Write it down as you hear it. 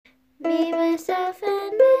Me, myself,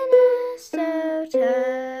 and Minnesota.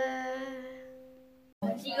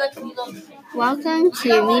 Welcome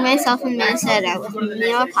to Me, Myself, and Minnesota with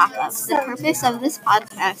Mila Pop-Up. The purpose of this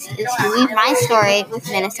podcast is to weave my story with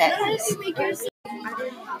Minnesotans.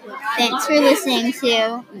 Thanks for listening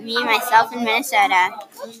to Me, Myself, and Minnesota.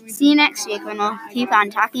 See you next week when we'll keep on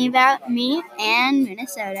talking about me and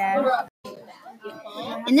Minnesota.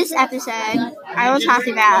 In this episode, I will talk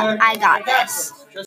about I Got This.